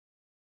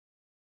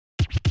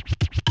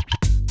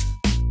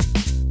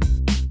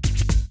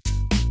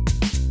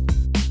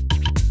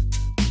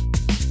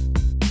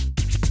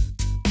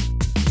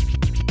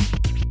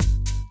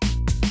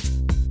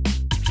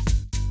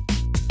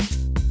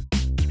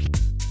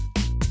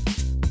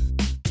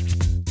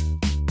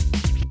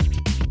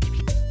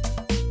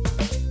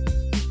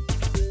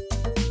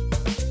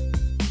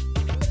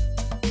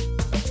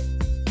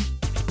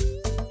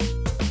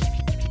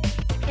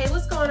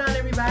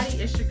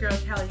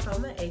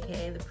Polyphoma,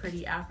 aka the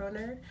Pretty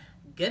Afronerd.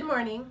 Good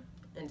morning,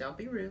 and don't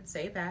be rude,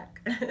 say it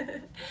back.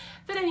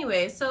 But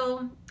anyway,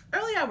 so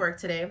early at work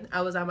today,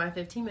 I was on my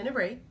 15-minute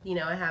break. You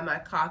know, I had my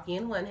coffee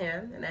in one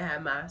hand, and I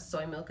had my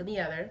soy milk in the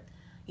other.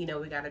 You know,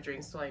 we gotta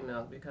drink soy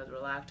milk because we're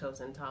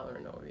lactose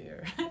intolerant over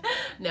here.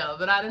 No,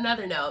 but on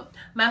another note,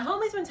 my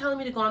homie's been telling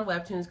me to go on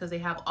Webtoons because they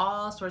have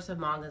all sorts of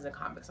mangas and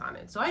comics on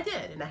it. So I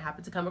did, and I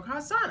happened to come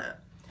across Zana.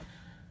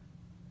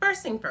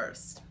 First thing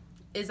first,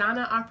 is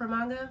Zana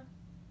Afromanga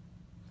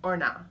or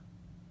nah?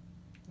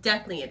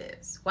 Definitely it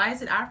is. Why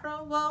is it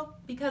Afro? Well,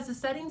 because the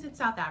setting's in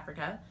South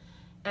Africa,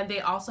 and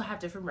they also have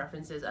different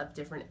references of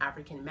different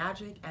African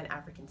magic and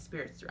African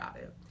spirits throughout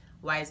it.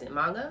 Why is it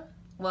manga?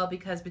 Well,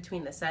 because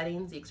between the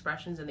settings, the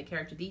expressions, and the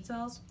character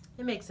details,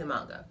 it makes it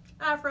manga.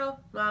 Afro,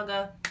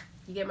 manga,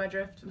 you get my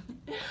drift?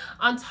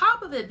 On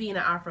top of it being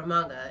an Afro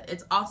manga,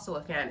 it's also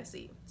a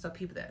fantasy. So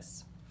peep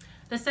this.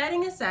 The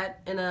setting is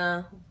set in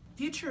a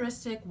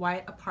futuristic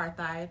white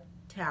apartheid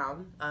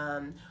town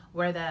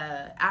where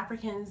the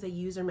Africans, they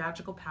use their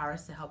magical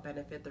powers to help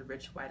benefit the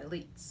rich white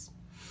elites.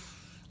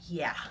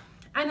 Yeah,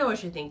 I know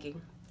what you're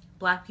thinking.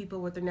 Black people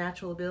with their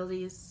natural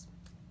abilities,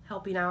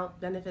 helping out,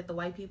 benefit the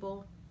white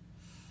people.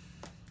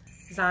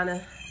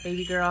 Zana,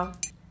 baby girl,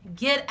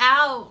 get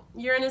out.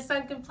 You're in a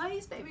sunken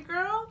place, baby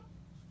girl.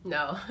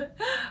 No.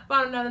 But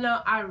on another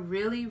note, I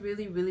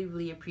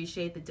really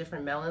appreciate the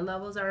different melon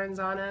levels that are in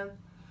Zana.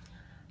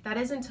 That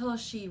is until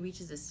she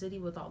reaches the city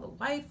with all the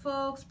white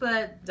folks,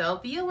 but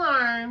don't be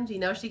alarmed. You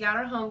know, she got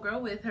her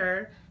homegirl with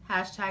her.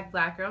 Hashtag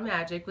Black Girl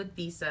Magic with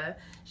Visa.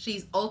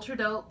 She's ultra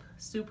dope,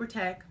 super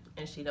tech,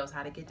 and she knows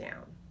how to get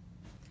down.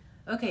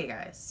 Okay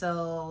guys,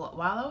 so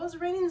while I was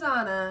reading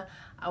Zana,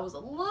 I was a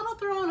little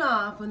thrown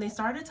off when they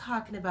started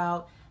talking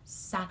about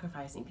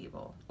sacrificing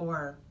people,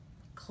 or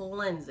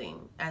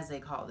cleansing as they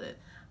called it.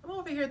 I'm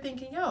over here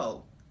thinking,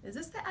 yo, is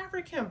this the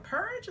African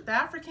purge? The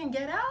African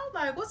get out?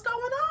 Like, what's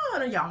going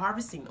on? Are y'all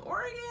harvesting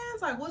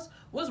organs? Like,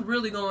 what's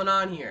really going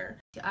on here?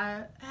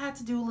 I had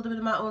to do a little bit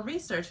of my own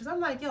research because I'm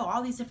like, yo,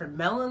 all these different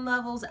melon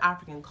levels,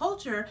 African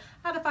culture,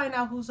 I had to find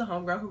out who's the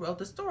homegirl who wrote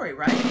the story,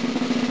 right?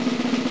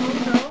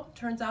 Homegirl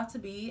turns out to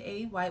be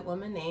a white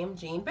woman named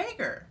Jean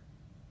Baker.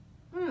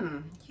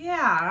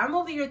 Yeah, I'm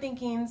over here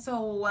thinking,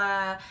 so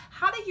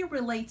how do you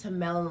relate to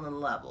melanin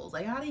levels?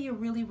 Like, how do you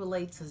really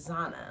relate to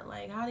Zana?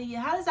 Like, how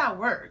does that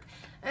work?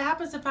 It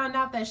happens to find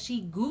out that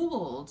she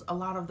Googled a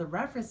lot of the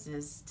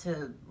references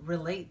to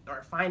relate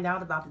or find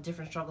out about the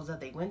different struggles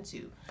that they went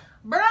to.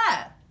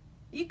 Bruh,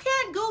 you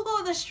can't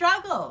Google the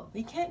struggle.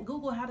 You can't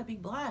Google how to be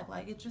black.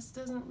 Like, it just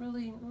doesn't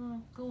really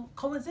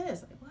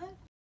coexist. Like, what?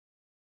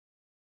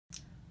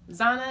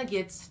 Zana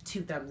gets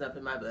 2 thumbs up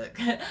in my book.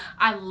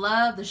 I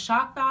love the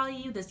shock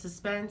value, the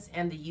suspense,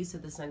 and the use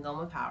of the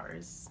Sangoma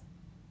powers.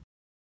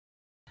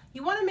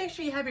 You want to make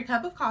sure you have your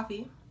cup of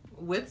coffee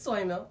with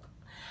soy milk.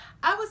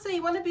 I would say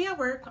you want to be at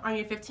work on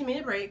your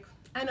 15-minute break.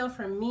 I know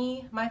for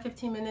me, my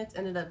 15 minutes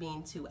ended up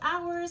being 2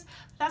 hours.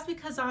 That's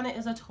because Zana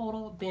is a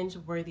total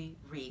binge-worthy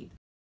read.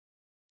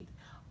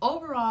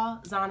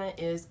 Overall, Zana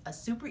is a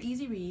super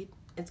easy read.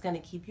 It's going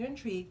to keep you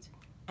intrigued,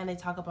 and they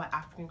talk about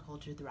African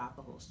culture throughout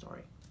the whole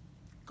story.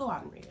 Go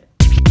out and read it.